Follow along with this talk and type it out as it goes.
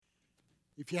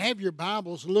If you have your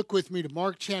Bibles, look with me to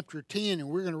Mark chapter 10, and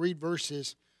we're going to read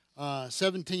verses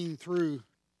 17 through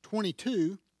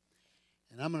 22.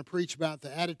 And I'm going to preach about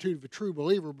the attitude of a true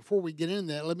believer. Before we get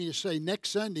into that, let me just say next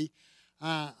Sunday,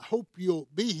 I hope you'll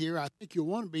be here. I think you'll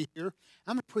want to be here.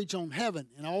 I'm going to preach on heaven,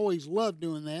 and I always love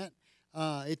doing that.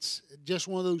 It's just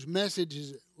one of those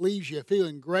messages that leaves you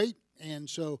feeling great. And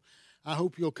so I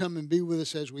hope you'll come and be with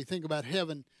us as we think about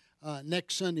heaven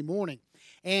next Sunday morning.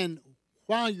 And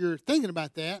while you're thinking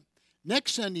about that,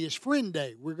 next Sunday is Friend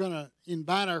Day. We're going to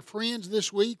invite our friends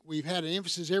this week. We've had an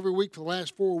emphasis every week for the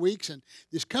last 4 weeks, and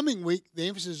this coming week, the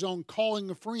emphasis is on calling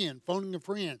a friend, phoning a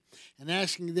friend, and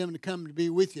asking them to come to be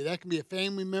with you. That can be a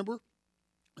family member,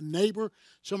 a neighbor,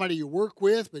 somebody you work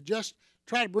with, but just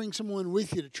try to bring someone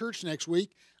with you to church next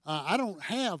week. I don't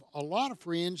have a lot of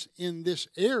friends in this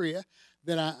area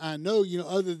that I know,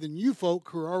 other than you folk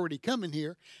who are already coming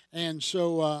here. And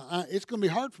so it's going to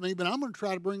be hard for me, but I'm going to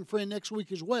try to bring a friend next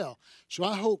week as well. So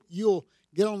I hope you'll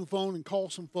get on the phone and call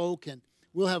some folk, and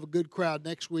we'll have a good crowd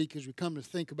next week as we come to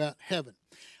think about heaven.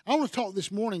 I want to talk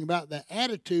this morning about the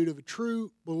attitude of a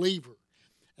true believer.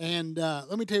 And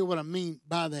let me tell you what I mean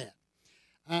by that.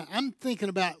 I'm thinking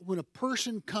about when a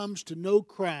person comes to know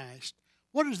Christ,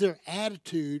 what is their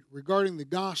attitude regarding the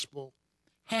gospel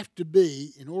have to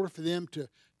be in order for them to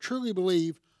truly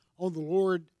believe on the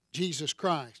Lord Jesus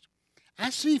Christ? I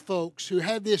see folks who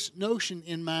have this notion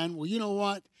in mind, well, you know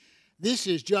what? This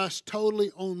is just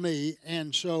totally on me,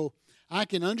 and so I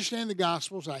can understand the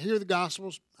Gospels. I hear the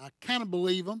Gospels. I kind of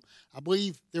believe them. I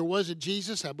believe there was a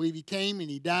Jesus. I believe he came and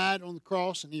he died on the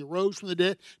cross and he arose from the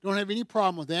dead. Don't have any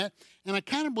problem with that. And I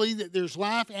kind of believe that there's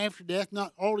life after death.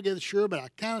 Not altogether sure, but I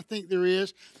kind of think there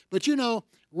is. But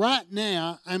right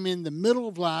now I'm in the middle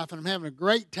of life and I'm having a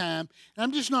great time. And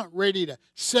I'm just not ready to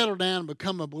settle down and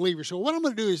become a believer. So what I'm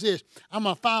going to do is this. I'm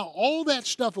going to file all that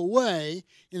stuff away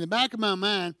in the back of my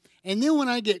mind. And then when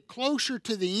I get closer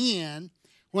to the end,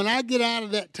 when I get out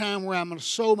of that time where I'm going to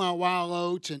sow my wild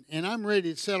oats and I'm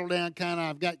ready to settle down,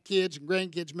 I've got kids and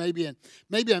grandkids maybe, and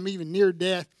maybe I'm even near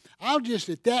death, I'll just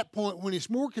at that point, when it's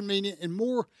more convenient and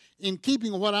more in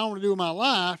keeping with what I want to do in my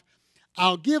life,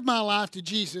 I'll give my life to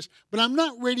Jesus, but I'm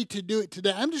not ready to do it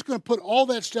today. I'm just going to put all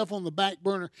that stuff on the back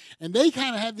burner. And they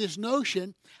kind of have this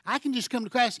notion, I can just come to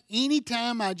Christ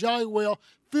anytime I jolly well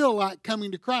feel like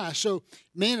coming to Christ. So,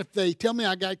 man, if they tell me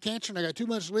I got cancer and I got 2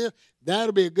 months to live,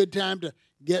 that'll be a good time to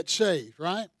get saved,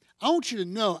 right? I want you to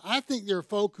know, I think there are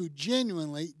folk who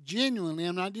genuinely,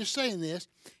 I'm not just saying this,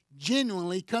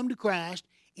 genuinely come to Christ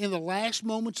in the last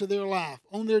moments of their life,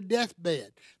 on their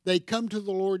deathbed. They come to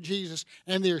the Lord Jesus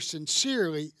and they're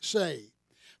sincerely saved.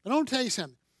 But I want to tell you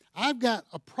something. I've got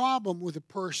a problem with a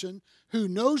person who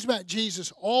knows about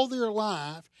Jesus all their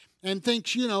life and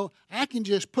thinks, I can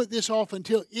just put this off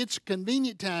until it's a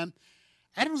convenient time.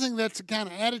 I don't think that's the kind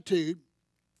of attitude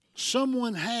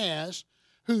someone has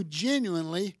who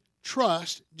genuinely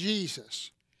trusts Jesus.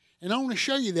 And I want to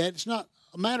show you that. It's not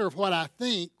a matter of what I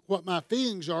think, what my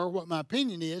feelings are, what my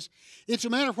opinion is. It's a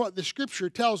matter of what the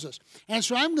Scripture tells us. And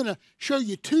so I'm going to show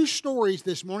you 2 stories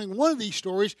this morning. One of these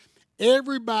stories,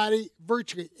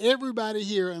 virtually everybody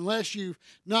here, unless you've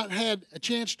not had a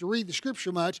chance to read the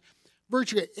Scripture much,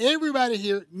 virtually everybody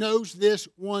here knows this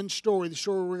one story, the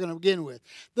story we're going to begin with.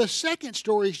 The second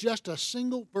story is just a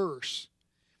single verse.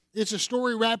 It's a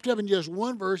story wrapped up in just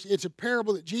one verse. It's a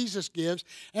parable that Jesus gives.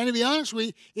 And to be honest with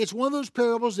you, it's one of those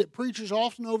parables that preachers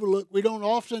often overlook. We don't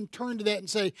often turn to that and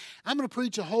say, I'm going to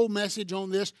preach a whole message on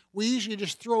this. We usually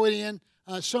just throw it in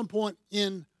some point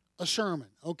in a sermon,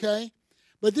 okay?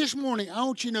 But this morning, I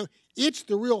want you to know it's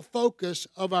the real focus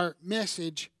of our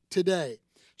message today.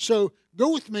 So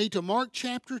go with me to Mark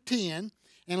chapter 10,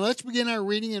 and let's begin our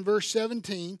reading in verse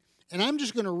 17. And I'm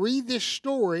just going to read this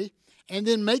story and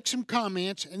then make some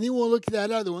comments, and then we'll look at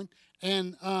that other one,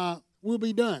 and we'll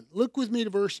be done. Look with me to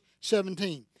verse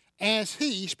 17. As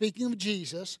he, speaking of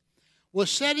Jesus,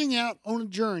 was setting out on a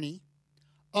journey,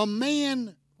 a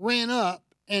man ran up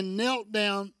and knelt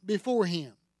down before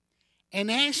him and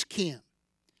asked him,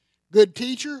 Good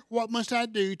teacher, what must I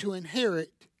do to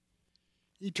inherit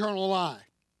eternal life?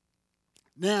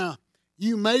 Now,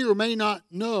 you may or may not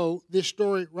know this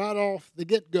story right off the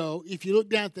get-go. If you look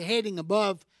down at the heading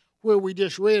above where we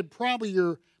just read, probably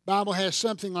your Bible has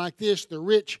something like this, the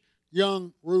rich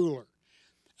young ruler.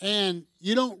 And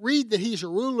you don't read that he's a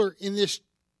ruler in this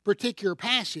particular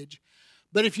passage,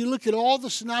 but if you look at all the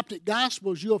synoptic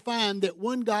gospels, you'll find that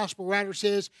one gospel writer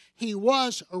says he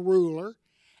was a ruler,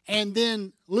 and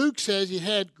then Luke says he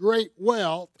had great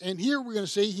wealth, and here we're going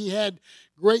to see he had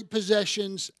great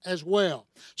possessions as well.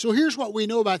 So here's what we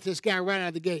know about this guy right out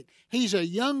of the gate. He's a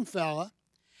young fella.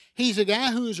 He's a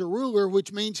guy who is a ruler,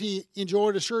 which means he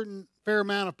enjoyed a certain fair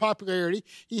amount of popularity.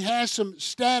 He has some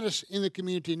status in the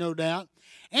community, no doubt.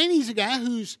 And he's a guy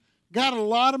who's got a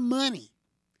lot of money.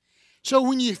 So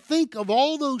when you think of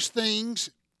all those things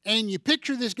and you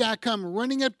picture this guy come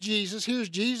running up to Jesus, here's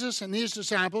Jesus and his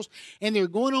disciples, and they're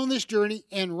going on this journey,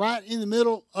 and right in the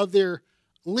middle of their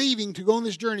leaving to go on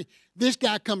this journey, this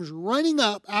guy comes running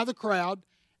up out of the crowd,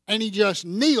 and he just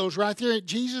kneels right there at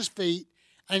Jesus' feet,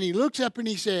 and he looks up and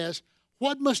he says,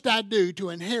 "What must I do to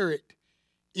inherit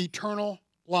eternal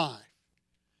life?"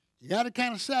 You got to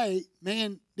kind of say,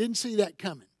 man, didn't see that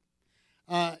coming.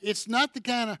 It's not the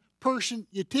kind of person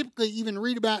you typically even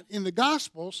read about in the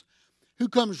Gospels who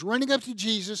comes running up to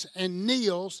Jesus and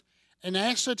kneels and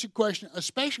asks such a question,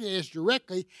 especially as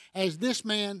directly as this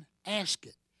man asked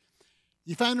it.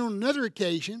 You find on another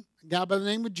occasion, a guy by the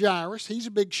name of Jairus, he's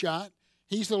a big shot.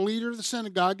 He's the leader of the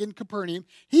synagogue in Capernaum.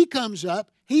 He comes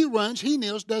up, he runs, he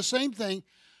kneels, does the same thing.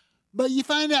 But you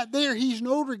find out there he's an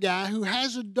older guy who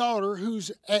has a daughter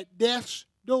who's at death's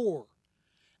door.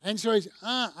 And so he's,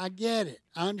 I get it.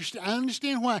 I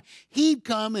understand why he'd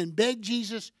come and beg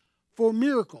Jesus for a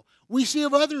miracle. We see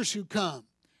of others who come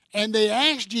and they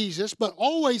ask Jesus, but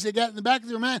always they got in the back of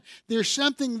their mind, there's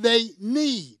something they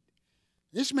need.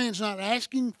 This man's not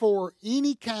asking for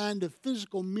any kind of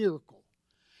physical miracle.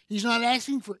 He's not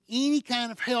asking for any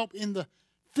kind of help in the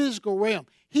physical realm.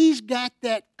 He's got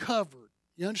that covered.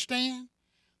 You understand?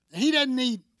 He doesn't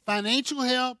need financial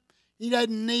help. He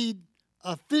doesn't need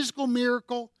a physical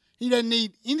miracle. He doesn't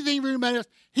need anything from anybody else.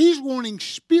 He's wanting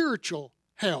spiritual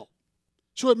help.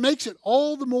 So it makes it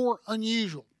all the more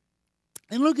unusual.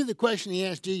 And look at the question he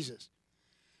asked Jesus.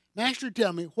 Master,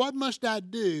 tell me, what must I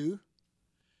do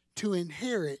to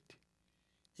inherit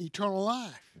eternal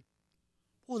life?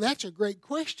 Well, that's a great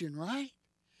question, right?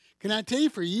 Can I tell you,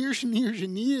 for years and years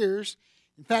and years,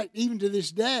 in fact, even to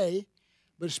this day,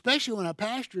 but especially when I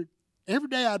pastored, every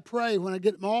day I'd pray when I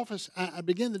get in my office. I'd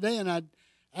begin the day and I'd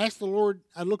ask the Lord,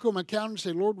 I'd look on my calendar and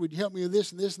say, Lord, would you help me with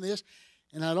this and this and this?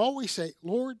 And I'd always say,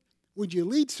 Lord, would you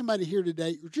lead somebody here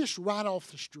today or just right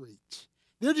off the streets?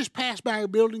 They'll just pass by our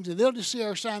buildings and they'll just see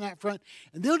our sign out front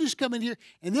and they'll just come in here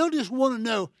and they'll just want to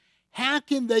know, how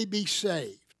can they be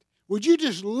saved? Would you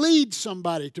just lead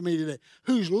somebody to me today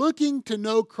who's looking to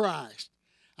know Christ?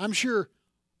 I'm sure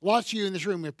lots of you in this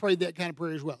room have prayed that kind of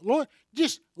prayer as well. Lord,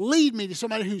 just lead me to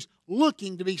somebody who's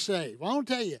looking to be saved. Well, I want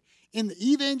to tell you, in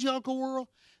the evangelical world,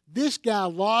 this guy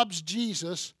lobs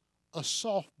Jesus a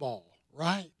softball,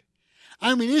 right?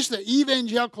 I mean, it's the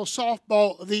evangelical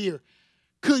softball of the year.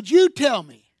 Could you tell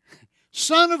me,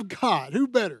 Son of God, who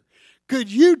better? Could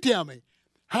you tell me,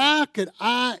 how could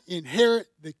I inherit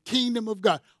the kingdom of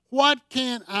God? What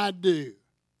can I do?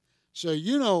 So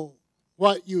you know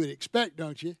what you would expect,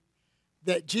 don't you?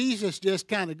 That Jesus just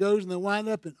kind of goes and they wind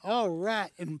up and all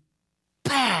right, and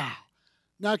pow,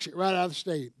 knocks it right out of the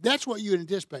stadium. That's what you would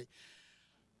anticipate.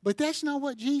 But that's not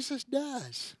what Jesus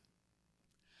does.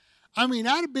 I mean,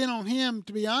 I'd have been on him,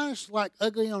 to be honest, like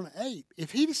ugly on an ape.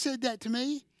 If he'd have said that to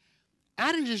me,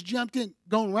 I'd have just jumped in,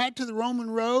 gone right to the Roman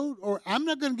road, or I'm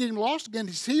not going to get him lost again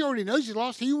because he already knows he's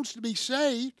lost. He wants to be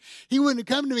saved. He wouldn't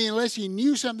have come to me unless he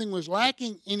knew something was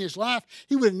lacking in his life.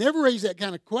 He would have never raised that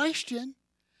kind of question.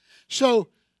 So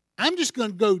I'm just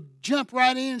going to go jump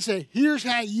right in and say, here's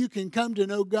how you can come to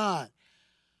know God.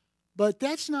 But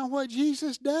that's not what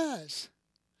Jesus does.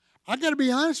 I got to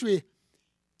be honest with you.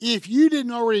 If you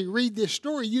didn't already read this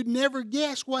story, you'd never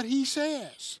guess what he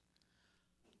says.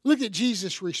 Look at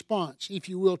Jesus' response, if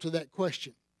you will, to that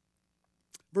question.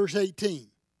 Verse 18.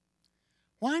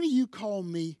 Why do you call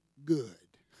me good?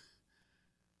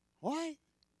 Why?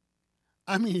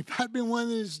 I mean, if I'd been one of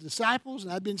his disciples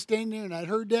and I'd been standing there and I'd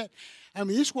heard that, I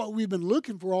mean, this is what we've been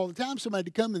looking for all the time. Somebody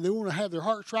to come and they want to have their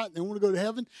hearts right and they want to go to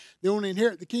heaven. They want to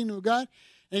inherit the kingdom of God.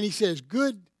 And he says,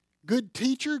 good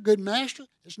teacher, good master.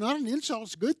 It's not an insult.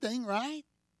 It's a good thing, right?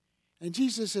 And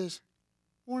Jesus says,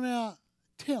 well, now,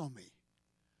 tell me.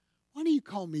 Why do you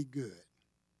call me good?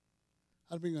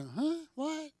 I'd be going, huh?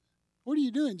 What? What are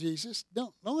you doing, Jesus?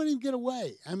 Don't let him get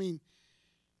away. I mean,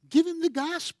 give him the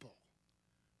gospel.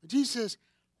 But Jesus says,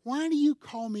 why do you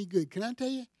call me good? Can I tell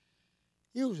you?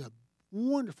 It was a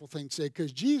wonderful thing to say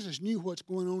because Jesus knew what's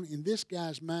going on in this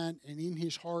guy's mind and in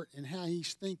his heart and how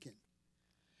he's thinking.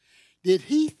 Did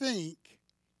he think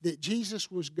that Jesus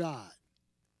was God?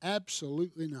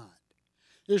 Absolutely not.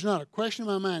 There's not a question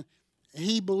in my mind.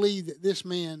 He believed that this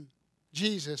man,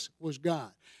 Jesus, was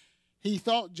God. He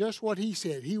thought just what he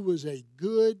said. He was a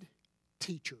good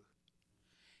teacher.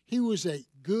 He was a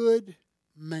good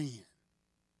man.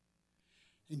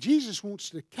 And Jesus wants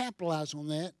to capitalize on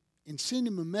that and send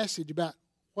him a message about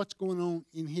what's going on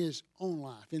in his own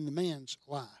life, in the man's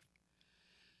life.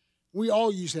 We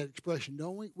all use that expression,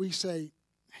 don't we? We say,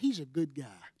 he's a good guy.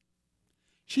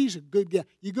 She's a good guy.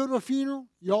 You go to a funeral,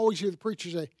 you always hear the preacher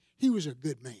say, he was a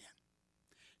good man.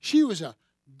 She was a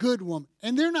good woman.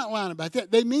 And they're not lying about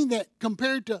that. They mean that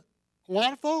compared to a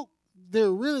lot of folk,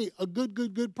 they're really a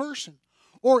good person.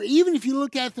 Or even if you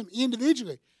look at them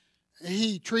individually,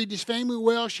 he treated his family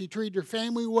well, she treated her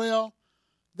family well.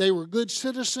 They were good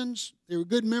citizens. They were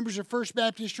good members of First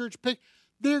Baptist Church.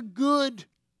 They're good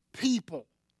people.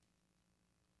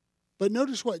 But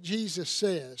notice what Jesus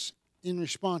says in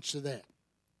response to that.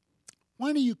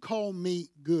 Why do you call me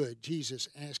good? Jesus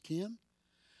asked him.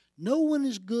 No one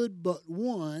is good but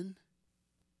one,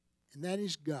 and that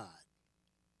is God.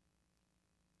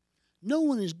 No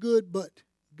one is good but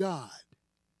God.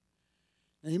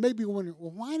 Now you may be wondering,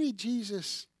 well, why did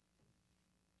Jesus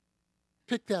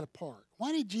pick that apart?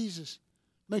 Why did Jesus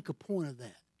make a point of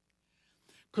that?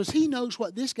 Because he knows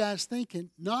what this guy's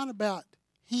thinking, not about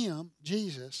him,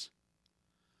 Jesus,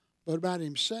 but about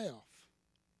himself.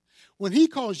 When he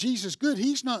calls Jesus good,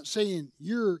 he's not saying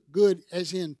you're good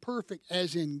as in perfect,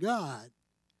 as in God.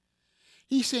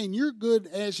 He's saying you're good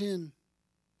as in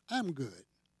I'm good.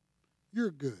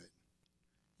 You're good.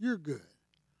 You're good.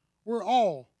 We're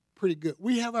all pretty good.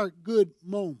 We have our good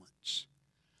moments.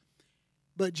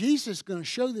 But Jesus is going to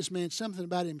show this man something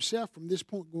about himself from this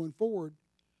point going forward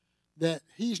that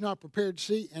he's not prepared to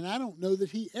see, and I don't know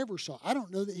that he ever saw. I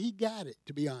don't know that he got it,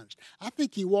 to be honest. I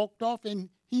think he walked off and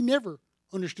he never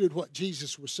understood what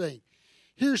Jesus was saying.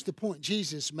 Here's the point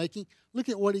Jesus is making. Look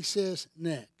at what he says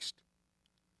next.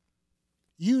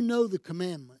 You know the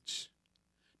commandments.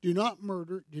 Do not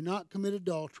murder. Do not commit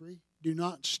adultery. Do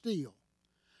not steal.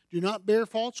 Do not bear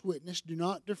false witness. Do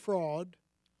not defraud.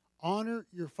 Honor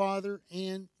your father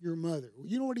and your mother. Well,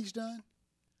 you know what he's done?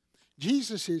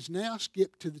 Jesus has now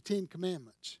skipped to the Ten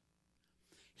Commandments.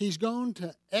 He's gone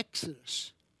to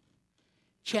Exodus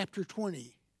chapter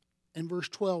 20 and verse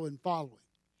 12 and following.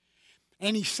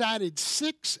 And he cited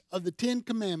 6 of the 10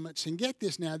 commandments. And get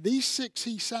this now, these 6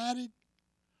 he cited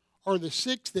are the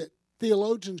 6 that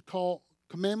theologians call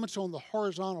commandments on the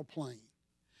horizontal plane.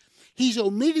 He's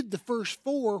omitted the first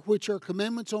 4, which are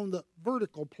commandments on the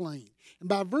vertical plane. And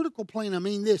by vertical plane, I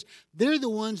mean this. They're the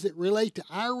ones that relate to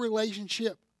our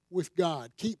relationship with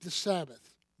God. Keep the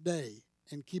Sabbath day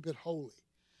and keep it holy.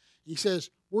 He says,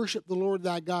 worship the Lord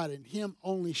thy God, and him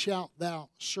only shalt thou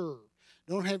serve.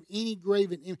 Don't have any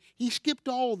graven image. He skipped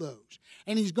all those.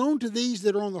 And he's gone to these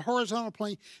that are on the horizontal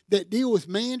plane that deal with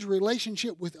man's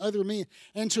relationship with other men.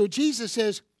 And so Jesus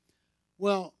says,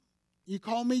 well, you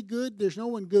call me good? There's no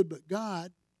one good but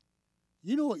God.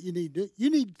 You know what you need to do. You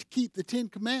need to keep the 10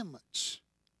 commandments.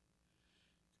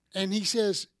 And he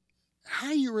says,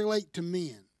 how you relate to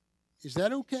men. Is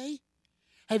that okay?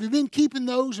 Have you been keeping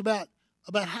those about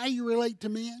how you relate to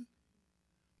men?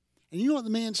 And you know what the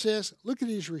man says? Look at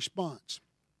his response.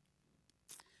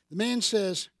 The man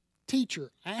says,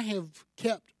 Teacher, I have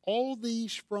kept all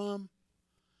these from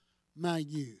my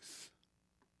youth.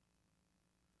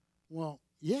 Well,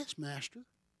 yes, Master.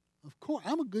 Of course.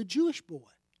 I'm a good Jewish boy.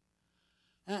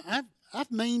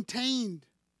 I've maintained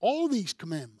all these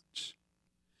commandments.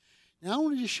 Now, I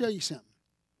want to just show you something.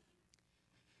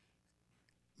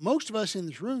 Most of us in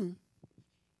this room,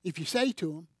 if you say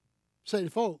to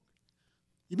folk,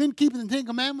 you've been keeping the 10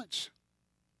 commandments?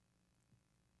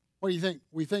 What do you think?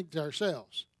 We think to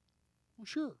ourselves, well,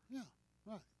 sure, yeah,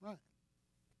 right.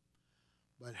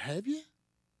 But have you?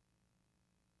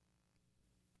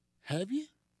 Have you?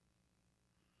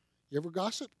 You ever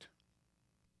gossiped?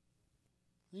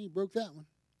 You broke that one.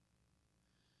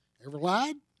 Ever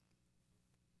lied?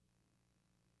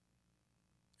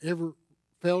 Ever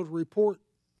failed to report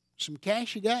some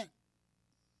cash you got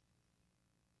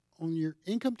on your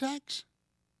income tax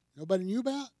nobody knew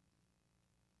about?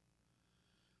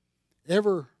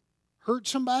 Ever hurt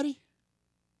somebody?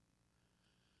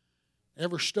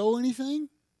 Ever stole anything?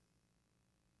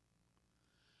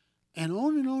 And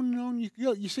on you can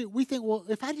go. You see, we think, well,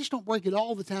 if I just don't break it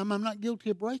all the time, I'm not guilty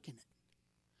of breaking it.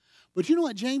 But you know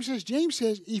what James says? James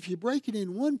says if you break it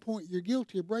in one point, you're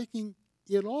guilty of breaking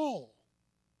it all.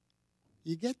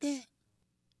 You get that?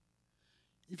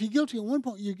 If you're guilty at one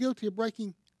point, you're guilty of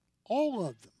breaking all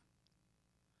of them.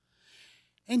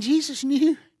 And Jesus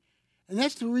knew, and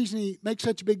that's the reason he makes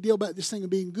such a big deal about this thing of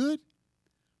being good.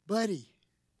 Buddy,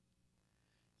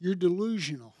 you're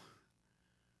delusional.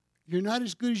 You're not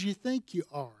as good as you think you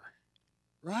are,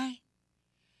 right?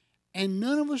 And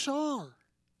none of us are.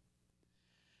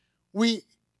 We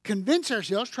try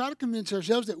to convince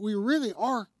ourselves that we really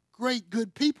are great,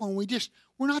 good people, and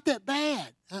we're not that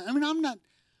bad. I mean, I'm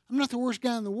I'm not the worst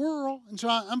guy in the world, and so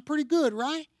I'm pretty good,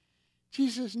 right?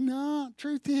 Jesus says, no,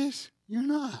 truth is, you're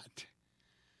not.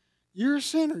 You're a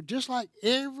sinner, just like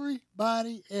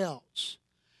everybody else.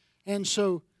 And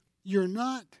so you're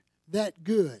not that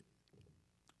good.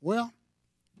 Well,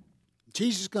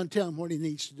 Jesus is going to tell him what he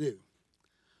needs to do.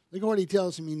 Look at what he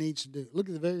tells him he needs to do. Look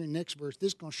at the very next verse. This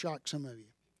is going to shock some of you.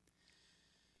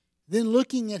 Then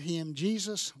looking at him,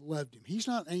 Jesus loved him. He's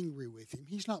not angry with him.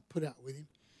 He's not put out with him.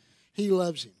 He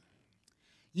loves him.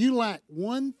 You lack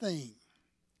one thing.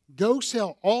 Go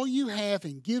sell all you have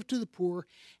and give to the poor,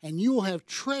 and you will have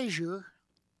treasure.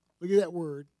 Look at that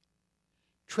word.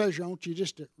 Treasure. I want you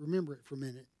just to remember it for a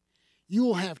minute. You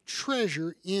will have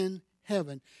treasure in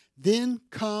heaven. Then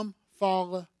come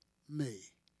follow me.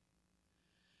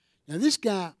 Now, this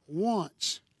guy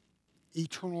wants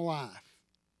eternal life.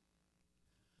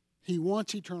 He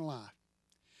wants eternal life.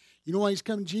 You know why he's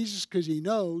come to Jesus? Because he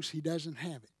knows he doesn't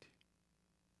have it.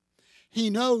 He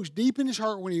knows deep in his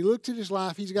heart when he looks at his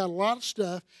life, he's got a lot of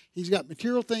stuff. He's got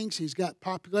material things. He's got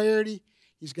popularity.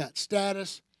 He's got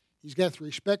status. He's got the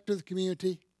respect of the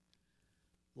community.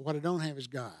 But what I don't have is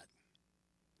God.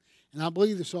 And I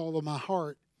believe this all of my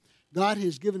heart. God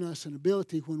has given us an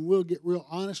ability when we'll get real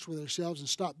honest with ourselves and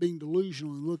stop being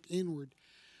delusional and look inward.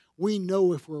 We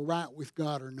know if we're right with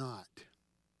God or not.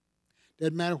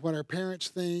 Doesn't matter what our parents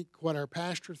think, what our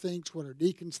pastor thinks, what our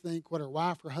deacons think, what our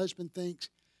wife or husband thinks.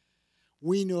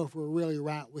 We know if we're really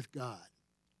right with God.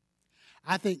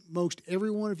 I think most every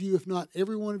one of you, if not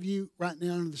every one of you right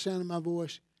now under the sound of my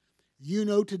voice, you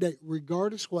know today,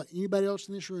 regardless of what anybody else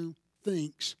in this room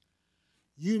thinks,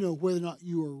 you know whether or not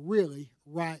you are really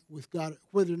right with God,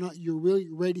 whether or not you're really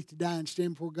ready to die and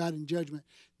stand before God in judgment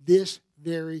this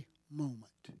very moment.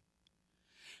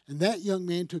 And that young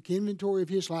man took inventory of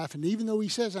his life, and even though he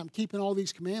says, I'm keeping all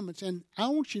these commandments, and I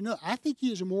want you to know, I think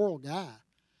he is a moral guy.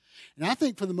 And I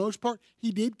think for the most part,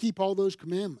 he did keep all those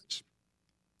commandments.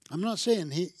 I'm not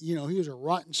saying he was a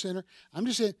rotten sinner. I'm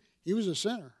just saying he was a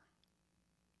sinner.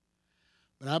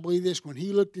 But I believe this, when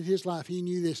he looked at his life, he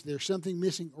knew this, there's something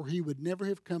missing, or he would never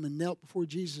have come and knelt before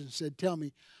Jesus and said, tell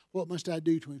me, what must I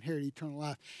do to inherit eternal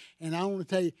life? And I want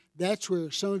to tell you, that's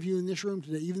where some of you in this room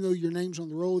today, even though your name's on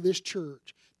the roll of this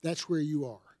church, that's where you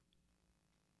are.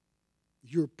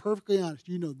 If you're perfectly honest,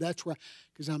 you know that's where,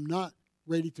 because I'm not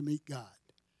ready to meet God.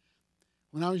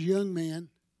 When I was a young man,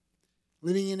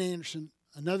 living in Anderson,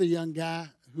 another young guy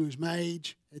who was my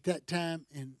age at that time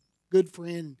and good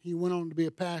friend, he went on to be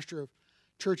a pastor of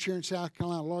a church here in South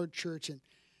Carolina, a large church, and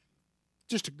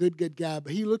just a good guy.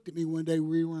 But he looked at me one day,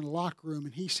 we were in a locker room,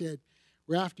 and he said,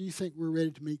 Ralph, do you think we're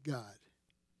ready to meet God?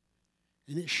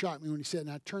 And it shocked me when he said,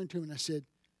 and I turned to him and I said,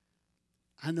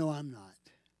 I know I'm not.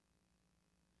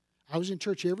 I was in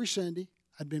church every Sunday.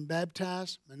 I'd been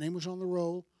baptized. My name was on the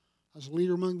roll. I was a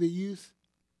leader among the youth.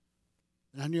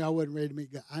 And I knew I wasn't ready to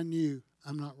meet God. I knew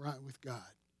I'm not right with God.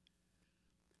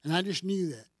 And I just knew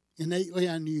that. Innately,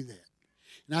 I knew that.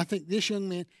 And I think this young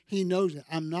man, he knows that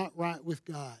I'm not right with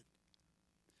God.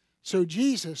 So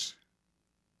Jesus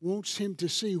wants him to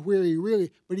see where he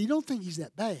really, but he don't think he's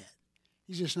that bad.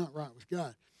 He's just not right with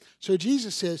God. So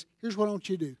Jesus says, here's what I want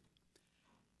you to do.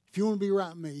 If you want to be right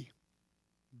with me,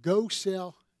 go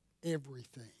sell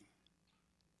everything.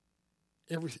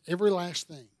 Every last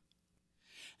thing.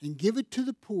 And give it to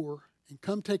the poor and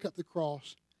come take up the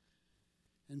cross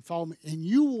and follow me. And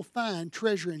you will find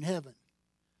treasure in heaven.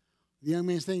 The young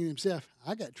man's thinking to himself,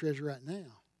 I got treasure right now.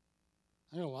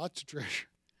 I got lots of treasure.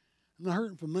 I'm not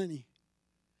hurting for money.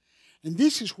 And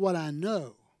this is what I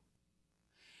know.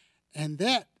 And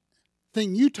that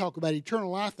thing you talk about, eternal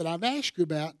life, that I've asked you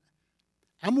about,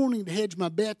 I'm wanting to hedge my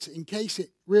bets in case it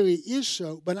really is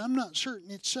so, but I'm not certain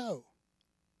it's so.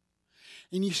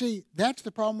 And you see, that's the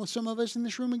problem with some of us in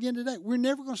this room again today. We're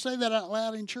never going to say that out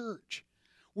loud in church.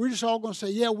 We're just all going to say,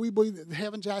 yeah, we believe that the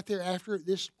heaven's out there after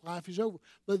this life is over.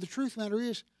 But the truth of the matter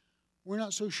is, we're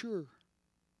not so sure.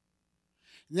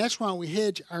 And that's why we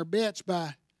hedge our bets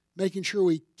by making sure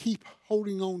we keep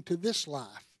holding on to this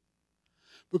life.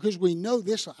 Because we know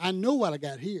this, I know what I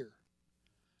got here.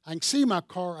 I can see my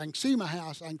car, I can see my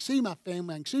house, I can see my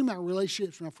family, I can see my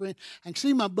relationships with my friend, I can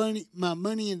see my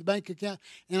money in the bank account,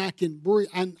 and I can breathe.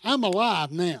 I'm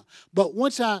alive now. But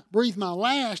once I breathe my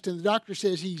last and the doctor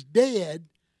says he's dead,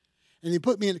 and they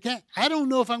put me in the cat, I don't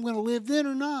know if I'm going to live then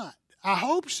or not. I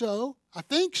hope so. I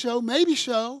think so. Maybe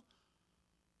so.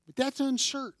 But that's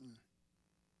uncertain.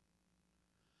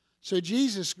 So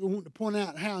Jesus wanted to point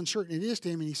out how uncertain it is to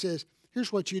him, and he says,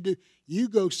 here's what you do. You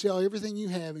go sell everything you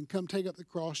have and come take up the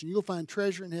cross, and you'll find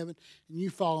treasure in heaven, and you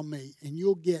follow me, and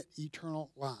you'll get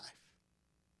eternal life.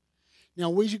 Now,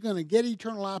 was he going to get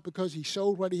eternal life because he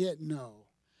sold what he had? No.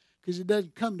 because it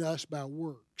doesn't come to us by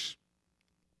works.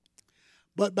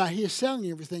 But by his selling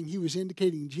everything, he was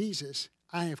indicating, Jesus,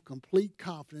 I have complete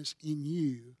confidence in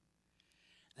you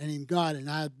and in God, and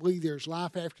I believe there's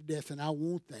life after death, and I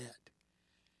want that.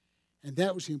 And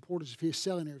that was the importance of his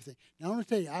selling everything. Now, I want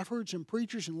to tell you, I've heard some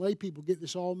preachers and lay people get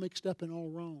this all mixed up and all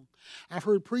wrong. I've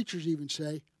heard preachers even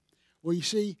say, well, you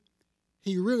see,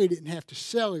 he really didn't have to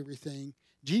sell everything.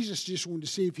 Jesus just wanted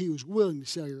to see if he was willing to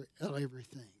sell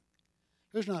everything.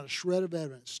 There's not a shred of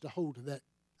evidence to hold to that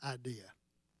idea.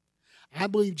 I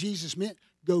believe Jesus meant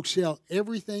go sell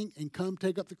everything and come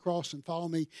take up the cross and follow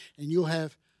me, and you'll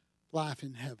have life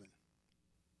in heaven.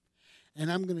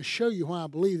 And I'm going to show you why I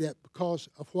believe that, because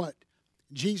of what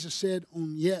Jesus said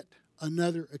on yet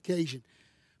another occasion.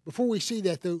 Before we see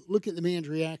that, though, look at the man's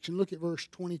reaction. Look at verse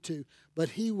 22. But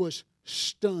he was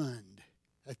stunned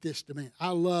at this demand. I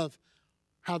love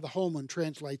how the Holman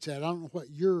translates that. I don't know what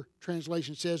your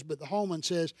translation says, but the Holman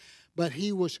says, but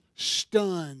he was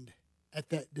stunned at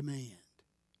that demand.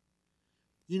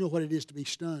 You know what it is to be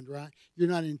stunned, right? You're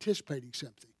not anticipating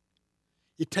something.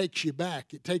 It takes you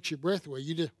back. It takes your breath away.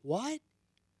 You just, what?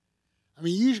 I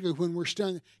mean, usually when we're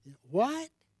stunned, what?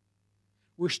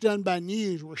 We're stunned by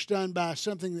news. We're stunned by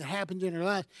something that happens in our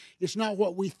life. It's not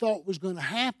what we thought was going to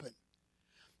happen.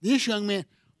 This young man,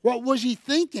 what was he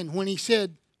thinking when he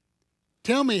said,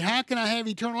 tell me, how can I have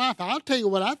eternal life? I'll tell you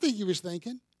what I think he was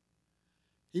thinking.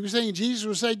 He was thinking Jesus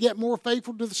would say, get more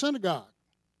faithful to the synagogue.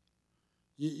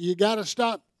 You got to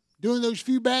stop doing those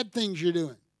few bad things you're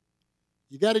doing.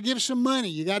 You got to give some money.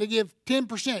 You got to give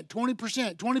 10%,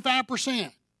 20%,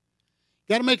 25%.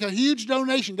 Got to make a huge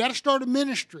donation. Got to start a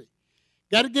ministry.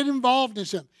 Got to get involved in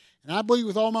something. And I believe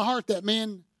with all my heart that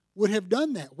man would have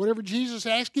done that. Whatever Jesus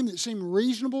asked him that seemed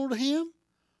reasonable to him,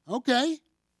 okay,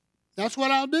 that's what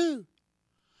I'll do.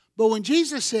 But when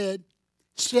Jesus said,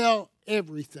 sell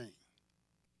everything,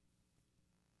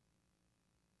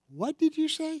 what did you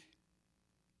say?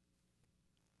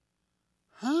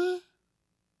 Huh?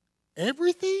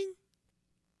 Everything?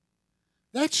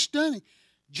 That's stunning.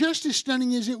 Just as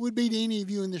stunning as it would be to any of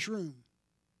you in this room.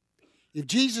 If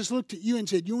Jesus looked at you and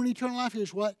said, you want eternal life?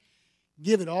 Here's what.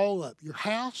 Give it all up. Your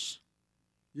house,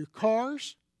 your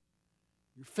cars,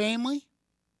 your family,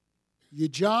 your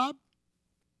job,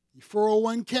 your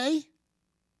 401k.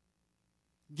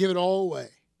 Give it all away.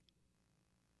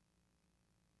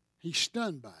 He's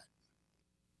stunned by it.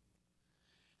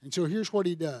 And so here's what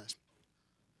he does.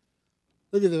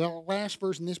 Look at the last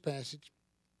verse in this passage.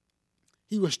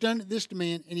 He was stunned at this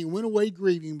demand, and he went away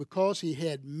grieving because he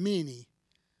had many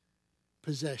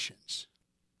possessions.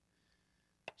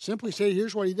 Simply said,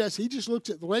 here's what he does. He just looks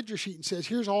at the ledger sheet and says,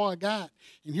 here's all I got,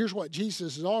 and here's what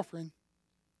Jesus is offering.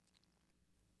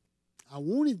 I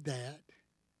wanted that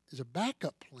as a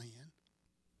backup plan,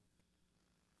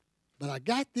 but I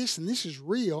got this, and this is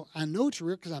real. I know it's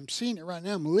real because I'm seeing it right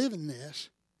now. I'm living this.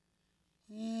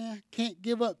 Yeah, can't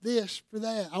give up this for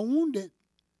that. I want it.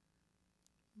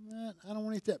 I don't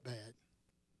want it that bad.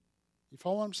 You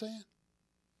follow what I'm saying?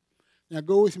 Now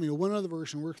go with me to one other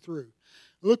verse and we're through.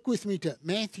 Look with me to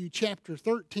Matthew chapter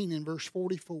 13 and verse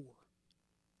 44.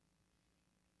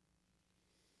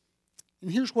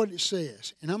 And here's what it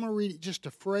says. And I'm going to read it just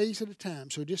a phrase at a time,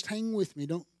 so just hang with me.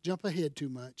 Don't jump ahead too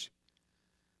much.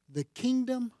 The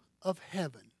kingdom of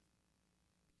heaven.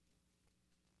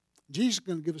 Jesus is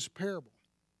going to give us a parable.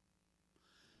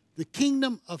 The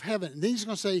kingdom of heaven. And then he's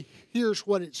going to say, here's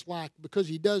what it's like, because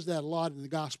he does that a lot in the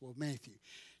Gospel of Matthew.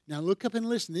 Now look up and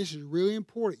listen. This is really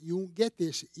important. You won't get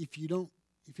this if you don't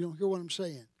hear what I'm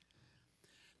saying.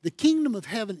 The kingdom of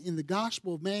heaven in the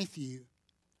Gospel of Matthew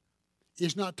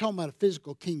is not talking about a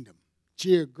physical kingdom,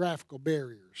 geographical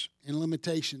barriers and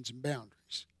limitations and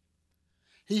boundaries.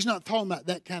 He's not talking about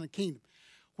that kind of kingdom.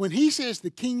 When he says the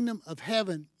kingdom of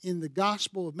heaven in the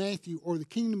Gospel of Matthew, or the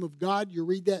kingdom of God, you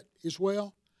read that as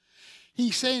well,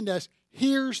 he's saying to us,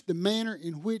 here's the manner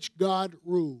in which God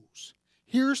rules.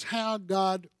 Here's how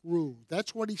God rules.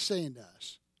 That's what he's saying to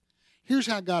us. Here's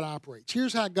how God operates.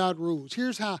 Here's how God rules.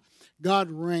 Here's how God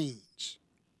reigns.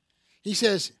 He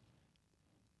says,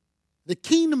 the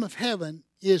kingdom of heaven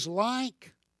is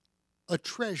like a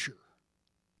treasure.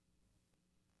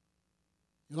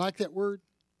 You like that word?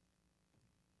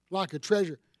 Like a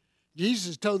treasure.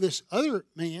 Jesus told this other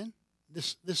man,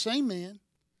 this same man,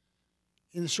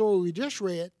 in the story we just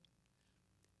read,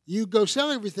 you go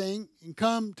sell everything and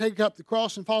come take up the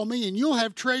cross and follow me, and you'll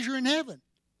have treasure in heaven.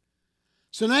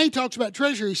 So now he talks about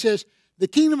treasure. He says, the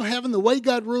kingdom of heaven, the way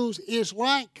God rules, is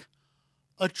like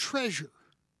a treasure.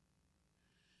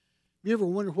 Have you ever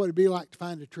wondered what it'd be like to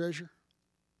find a treasure?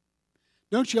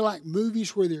 Don't you like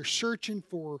movies where they're searching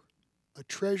for a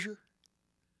treasure?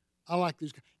 I like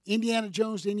this. Indiana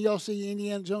Jones. Didn't y'all see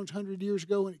Indiana Jones 100 years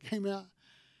ago when it came out?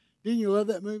 Didn't you love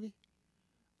that movie?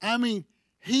 I mean,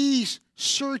 he's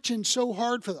searching so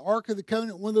hard for the Ark of the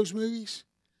Covenant, one of those movies.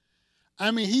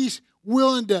 I mean, he's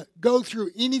willing to go through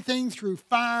anything, through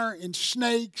fire and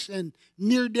snakes and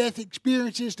near-death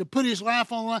experiences to put his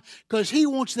life on the line because he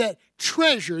wants that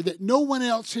treasure that no one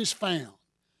else has found.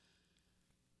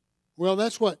 Well,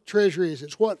 that's what treasure is.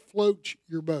 It's what floats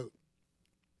your boat.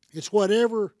 It's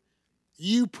whatever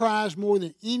you prize more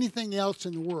than anything else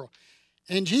in the world.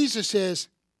 And Jesus says,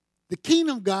 the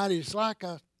kingdom of God is like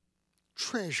a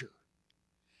treasure.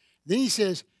 Then he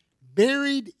says,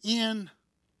 buried in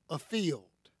a field.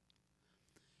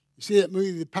 You see that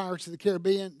movie, The Pirates of the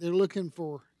Caribbean? They're looking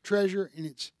for treasure, and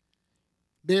it's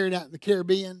buried out in the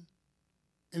Caribbean,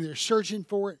 and they're searching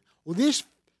for it. Well,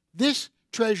 this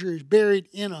treasure is buried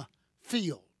in a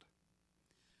field.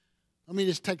 Let me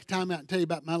just take a time out and tell you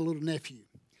about my little nephew.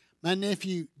 My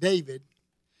nephew, David,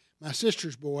 my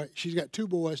sister's boy, she's got two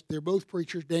boys. They're both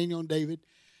preachers, Daniel and David.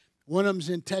 One of them's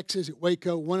in Texas at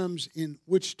Waco. One of them's in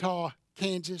Wichita,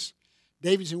 Kansas.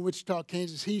 David's in Wichita,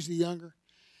 Kansas. He's the younger.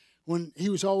 When he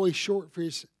was always short for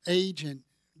his age and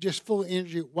just full of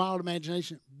energy, wild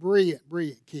imagination,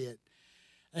 brilliant kid.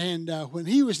 And when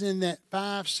he was in that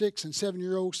 5, 6, and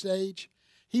 7-year-old stage,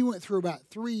 he went through about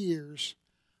 3 years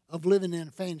of living in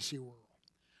a fantasy world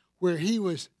where he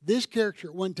was this character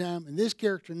at one time and this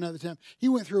character another time. He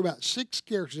went through about 6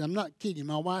 characters. I'm not kidding.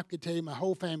 My wife could tell you, my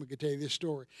whole family could tell you this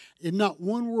story. And not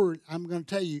one word I'm going to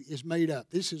tell you is made up.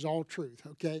 This is all truth,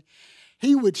 okay?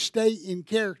 He would stay in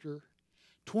character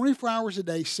 24 hours a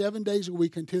day, 7 days a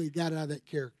week until he got out of that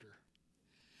character.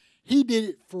 He did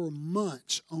it for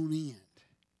months on end.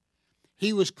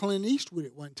 He was Clint Eastwood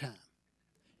at one time.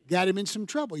 Got him in some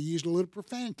trouble. He used a little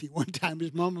profanity one time.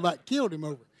 His mom about killed him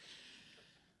over it.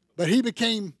 But he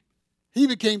became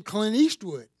Clint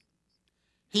Eastwood.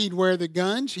 He'd wear the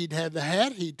guns. He'd have the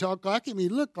hat. He'd talk like him.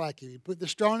 He'd look like him. He'd put the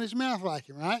straw in his mouth like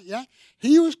him, right? Yeah.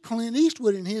 He was Clint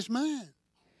Eastwood in his mind.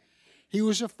 He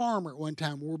was a farmer at one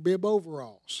time, wore bib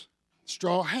overalls,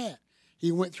 straw hat.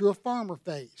 He went through a farmer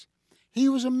phase. He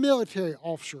was a military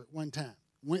officer at one time.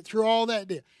 Went through all that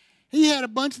deal. He had a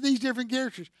bunch of these different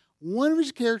characters. One of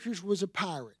his characters was a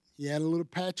pirate. He had a little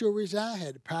patch over his eye,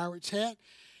 had a pirate's hat.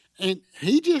 And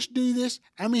he just do this.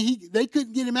 I mean, they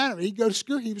couldn't get him out of it. He'd go to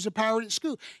school. He was a pirate at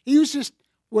school. He was just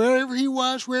wherever he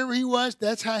was,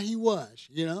 that's how he was,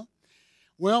 you know.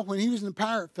 Well, when he was in the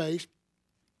pirate phase,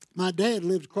 my dad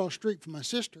lived across the street from my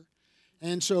sister.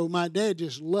 And so my dad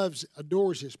just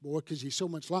adores this boy because he's so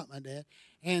much like my dad.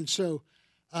 And so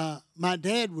my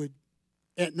dad would,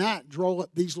 at night, draw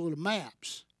up these little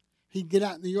maps. He'd get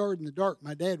out in the yard in the dark,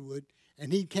 my dad would,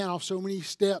 and he'd count off so many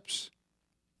steps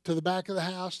to the back of the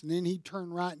house, and then he'd turn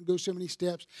right and go so many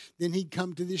steps. Then he'd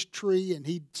come to this tree, and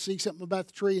he'd see something about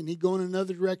the tree, and he'd go in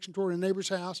another direction toward a neighbor's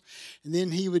house. And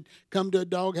then he would come to a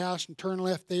dog house and turn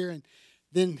left there, and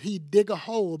then he'd dig a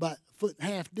hole about 1.5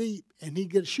 feet deep, and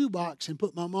he'd get a shoebox and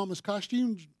put my mama's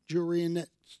costume jewelry in that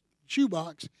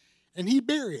shoebox, and he'd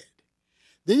bury it.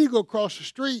 Then he'd go across the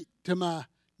street to my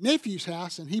nephew's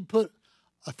house, and he'd put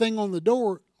a thing on the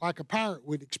door like a pirate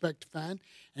would expect to find,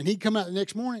 and he'd come out the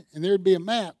next morning, and there'd be a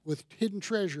map with hidden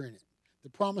treasure in it, the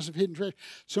promise of hidden treasure.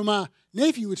 So my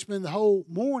nephew would spend the whole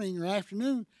morning or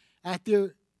afternoon out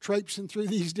there traipsing through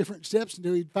these different steps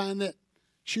until he'd find that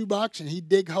shoebox, and he'd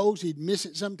dig holes. He'd miss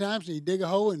it sometimes, and he'd dig a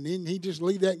hole, and then he'd just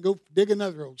leave that and go dig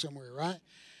another hole somewhere, right?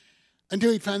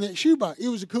 Until he'd find that shoebox. It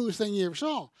was the coolest thing you ever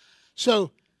saw. So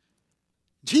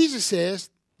Jesus says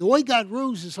the way God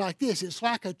rules is like this. It's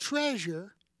like a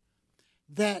treasure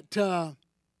that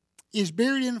is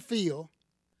buried in a field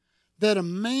that a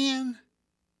man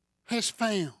has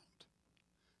found.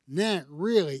 Now it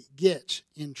really gets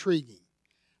intriguing.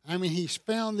 I mean, he's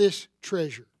found this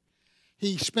treasure.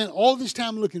 He spent all this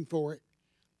time looking for it,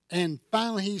 and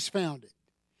finally he's found it.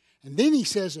 And then he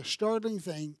says a startling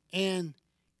thing, and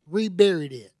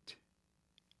reburied it.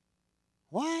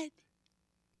 What?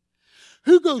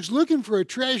 Who goes looking for a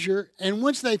treasure, and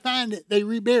once they find it, they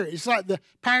rebury it? It's like the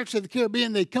Pirates of the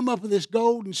Caribbean. They come up with this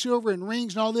gold and silver and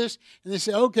rings and all this, and they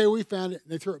say, okay, we found it,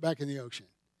 and they throw it back in the ocean.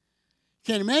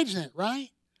 Can't imagine that, right?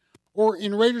 Or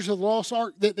in Raiders of the Lost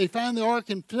Ark, that they find the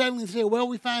ark and suddenly say, well,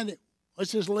 we find it,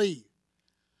 let's just leave.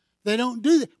 They don't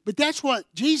do that. But that's what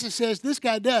Jesus says this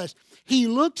guy does. He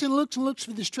looks and looks and looks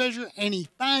for this treasure, and he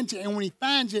finds it, and when he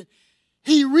finds it,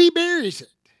 he reburies it.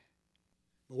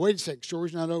 But wait a second,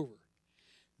 story's not over.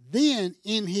 Then,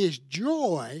 in his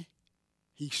joy,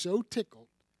 he's so tickled,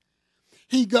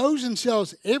 he goes and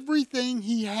sells everything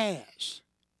he has.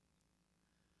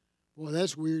 Well,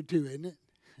 that's weird too, isn't it?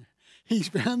 He's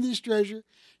found this treasure.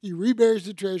 He rebears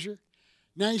the treasure.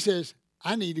 Now he says,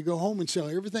 I need to go home and sell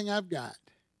everything I've got.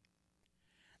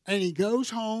 And he goes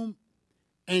home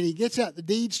and he gets out the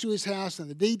deeds to his house and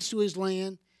the deeds to his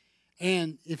land.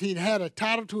 And if he'd had a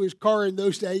title to his car in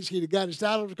those days, he'd have got his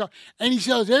title to the car. And he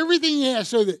sells everything he has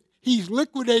so that he's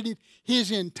liquidated his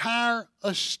entire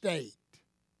estate.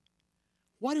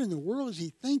 What in the world is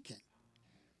he thinking?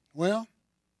 Well,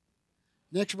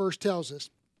 next verse tells us,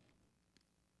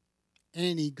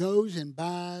 and he goes and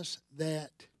buys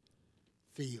that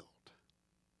field.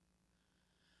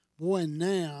 Boy,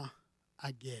 now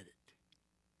I get it.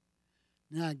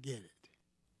 Now I get it.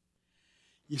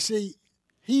 You see,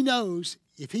 he knows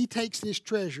if he takes this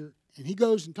treasure and he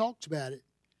goes and talks about it,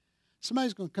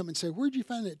 somebody's going to come and say, where'd you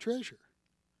find that treasure?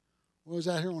 Well, I was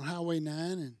out here on Highway 9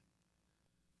 and,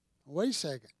 wait a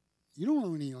second, you don't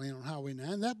own any land on Highway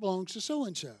 9. That belongs to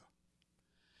so-and-so.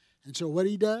 And so what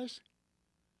he does,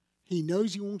 he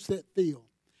knows he wants that field.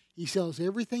 He sells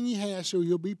everything he has so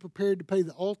he'll be prepared to pay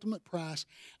the ultimate price.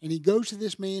 And he goes to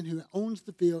this man who owns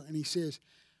the field and he says,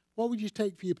 what would you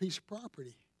take for your piece of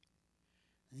property?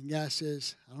 And the guy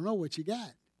says, I don't know what you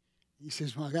got. He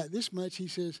says, well, I got this much. He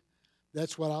says,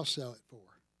 that's what I'll sell it for.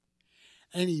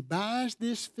 And he buys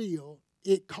this field.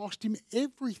 It cost him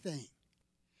everything.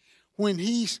 When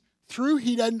he's through,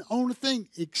 he doesn't own a thing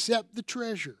except the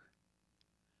treasure.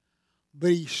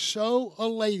 But he's so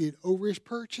elated over his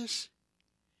purchase,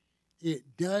 it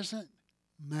doesn't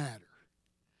matter.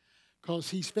 Because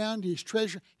he's found his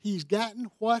treasure. He's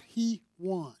gotten what he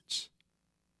wants.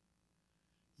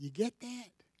 You get that?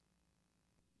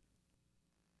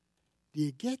 Do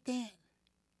you get that?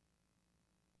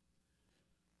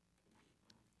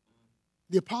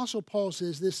 The Apostle Paul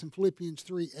says this in Philippians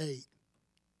 3:8.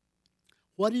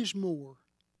 What is more,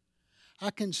 I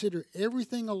consider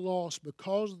everything a loss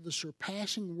because of the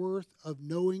surpassing worth of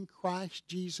knowing Christ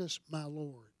Jesus my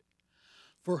Lord,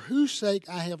 for whose sake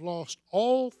I have lost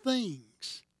all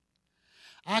things.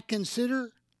 I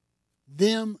consider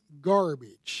them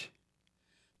garbage,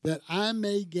 that I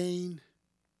may gain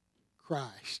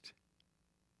Christ.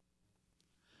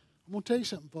 I'm going to tell you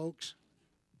something, folks.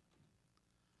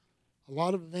 A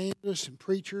lot of evangelists and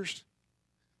preachers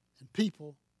and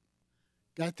people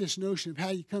got this notion of how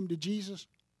you come to Jesus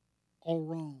all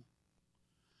wrong.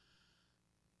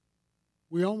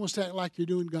 We almost act like you're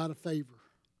doing God a favor.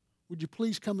 Would you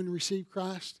please come and receive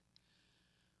Christ?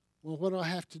 Well, what do I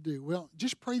have to do? Well,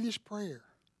 just pray this prayer.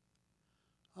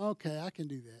 Okay, I can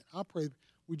do that. I'll pray.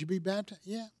 Would you be baptized?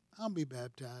 Yeah, I'll be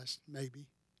baptized, maybe.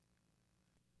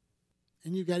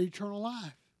 And you got eternal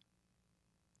life.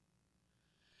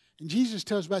 And Jesus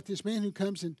tells about this man who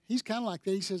comes and he's kind of like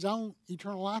that. He says, I want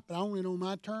eternal life, but I only know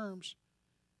my terms.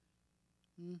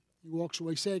 He walks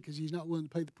away sad because he's not willing to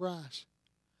pay the price.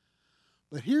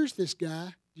 But here's this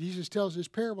guy. Jesus tells this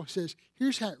parable. He says,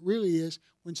 here's how it really is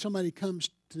when somebody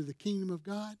comes to the kingdom of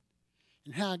God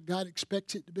and how God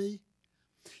expects it to be.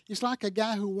 It's like a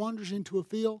guy who wanders into a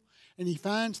field and he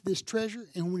finds this treasure.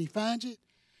 And when he finds it,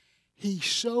 he's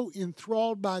so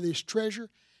enthralled by this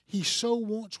treasure. He so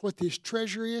wants what this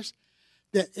treasure is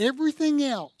that everything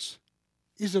else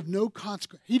is of no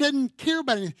consequence. He doesn't care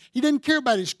about anything. He doesn't care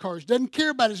about his cars. Doesn't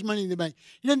care about his money in the bank.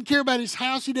 He doesn't care about his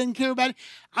house. He doesn't care about it.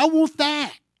 I want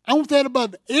that. I want that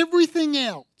above everything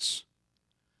else.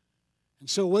 And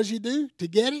so what does he do to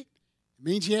get it? It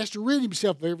means he has to rid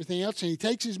himself of everything else, and he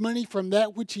takes his money from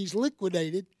that which he's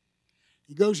liquidated.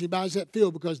 He goes and he buys that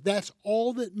field because that's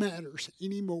all that matters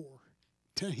anymore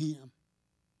to him.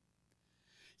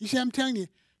 You see, I'm telling you,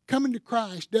 coming to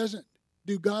Christ doesn't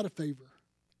do God a favor.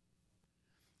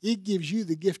 It gives you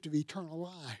the gift of eternal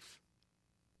life.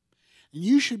 And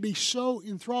you should be so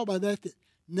enthralled by that that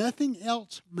nothing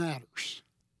else matters.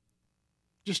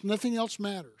 Just nothing else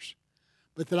matters.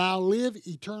 But that I'll live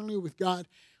eternally with God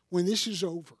when this is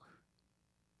over.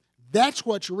 That's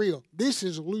what's real. This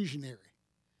is illusionary.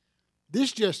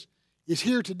 This just is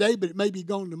here today, but it may be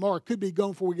gone tomorrow. It could be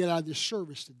gone before we get out of this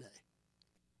service today.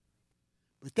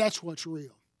 But that's what's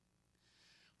real.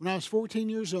 When I was 14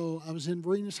 years old, I was in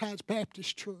Verinas Heights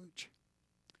Baptist Church.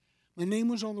 My name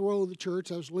was on the roll of the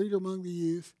church. I was leader among the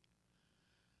youth.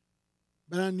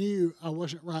 But I knew I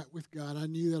wasn't right with God. I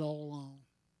knew that all along.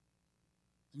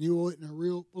 I knew I wasn't a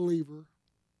real believer.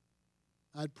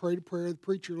 I'd prayed a prayer. The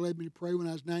preacher led me to pray when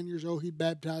I was 9 years old. He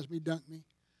baptized me, dunked me.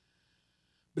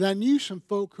 But I knew some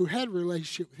folk who had a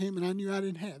relationship with him, and I knew I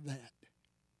didn't have that.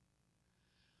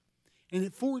 And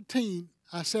at 14,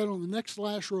 I sat on the next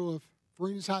last row of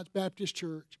Verinas Heights Baptist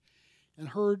Church and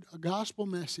heard a gospel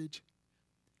message,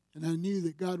 and I knew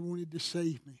that God wanted to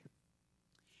save me.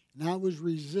 And I was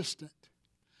resistant.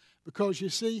 Because, you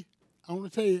see, I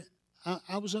want to tell you,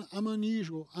 I'm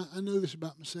unusual. I know this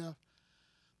about myself.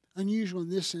 Unusual in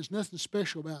this sense, nothing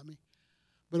special about me.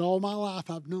 But all my life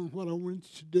I've known what I wanted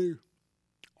to do.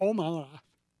 All my life.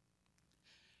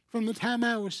 From the time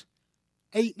I was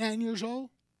 8, 9 years old,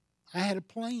 I had a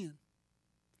plan.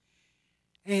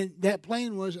 And that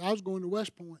plan was I was going to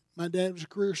West Point. My dad was a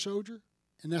career soldier,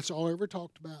 and that's all I ever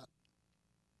talked about.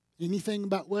 Anything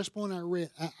about West Point I read.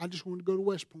 I just wanted to go to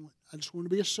West Point. I just wanted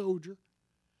to be a soldier.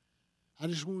 I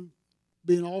just wanted to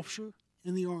be an officer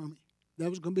in the Army. That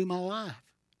was going to be my life.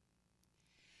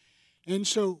 And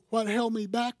so what held me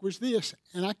back was this,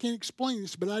 and I can't explain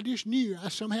this, but I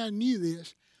somehow knew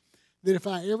this, that if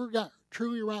I ever got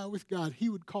truly right with God, He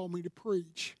would call me to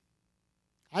preach.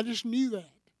 I just knew that.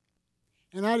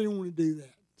 And I didn't want to do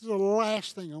that. This is the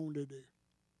last thing I wanted to do.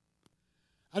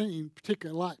 I didn't even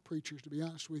particularly like preachers, to be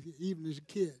honest with you, even as a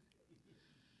kid.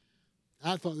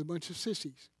 I thought they were a bunch of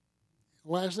sissies.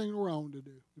 The last thing in the world I wanted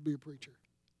to do was be a preacher.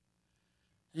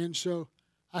 And so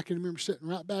I can remember sitting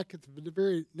right back at the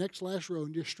very next last row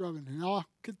and just struggling. And all I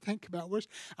could think about was,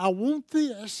 I want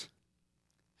this,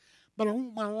 but I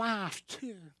want my life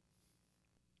too.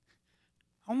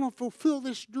 I want to fulfill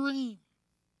this dream.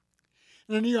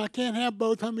 And I knew I can't have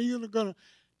both. I'm either going to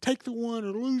take the one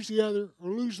or lose the other, or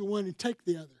lose the one and take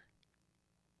the other.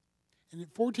 And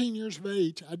at 14 years of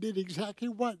age, I did exactly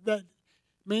what that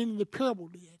man in the parable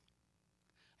did.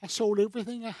 I sold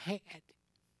everything I had.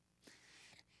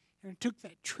 And I took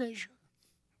that treasure.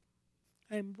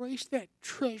 I embraced that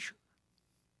treasure.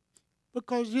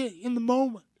 Because it, in the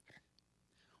moment,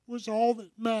 was all that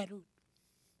mattered.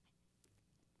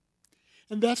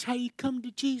 And that's how you come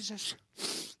to Jesus.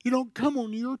 You don't come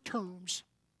on your terms.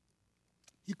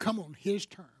 You come on His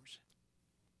terms.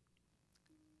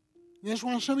 And that's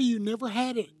why some of you never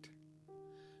had it.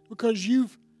 Because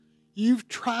you've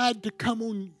tried to come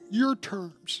on your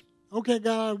terms. Okay,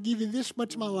 God, I'll give you this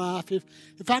much of my life.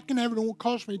 If I can have it, it won't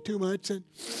cost me too much. And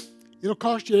it'll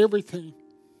cost you everything.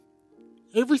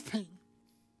 Everything.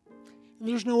 And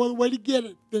there's no other way to get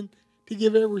it than to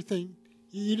give everything.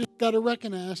 You just got to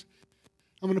recognize,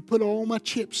 I'm going to put all my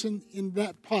chips in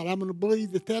that pot. I'm going to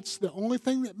believe that that's the only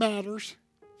thing that matters.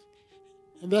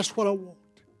 And that's what I want.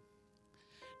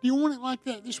 Do you want it like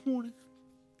that this morning?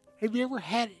 Have you ever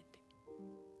had it?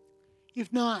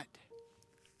 If not,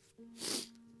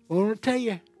 well, I'll tell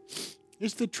you,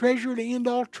 it's the treasure to end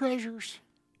all treasures.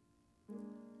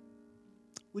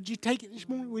 Would you take it this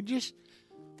morning? Would you just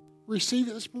receive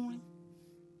it this morning?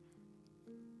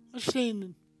 Let's stand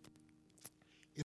and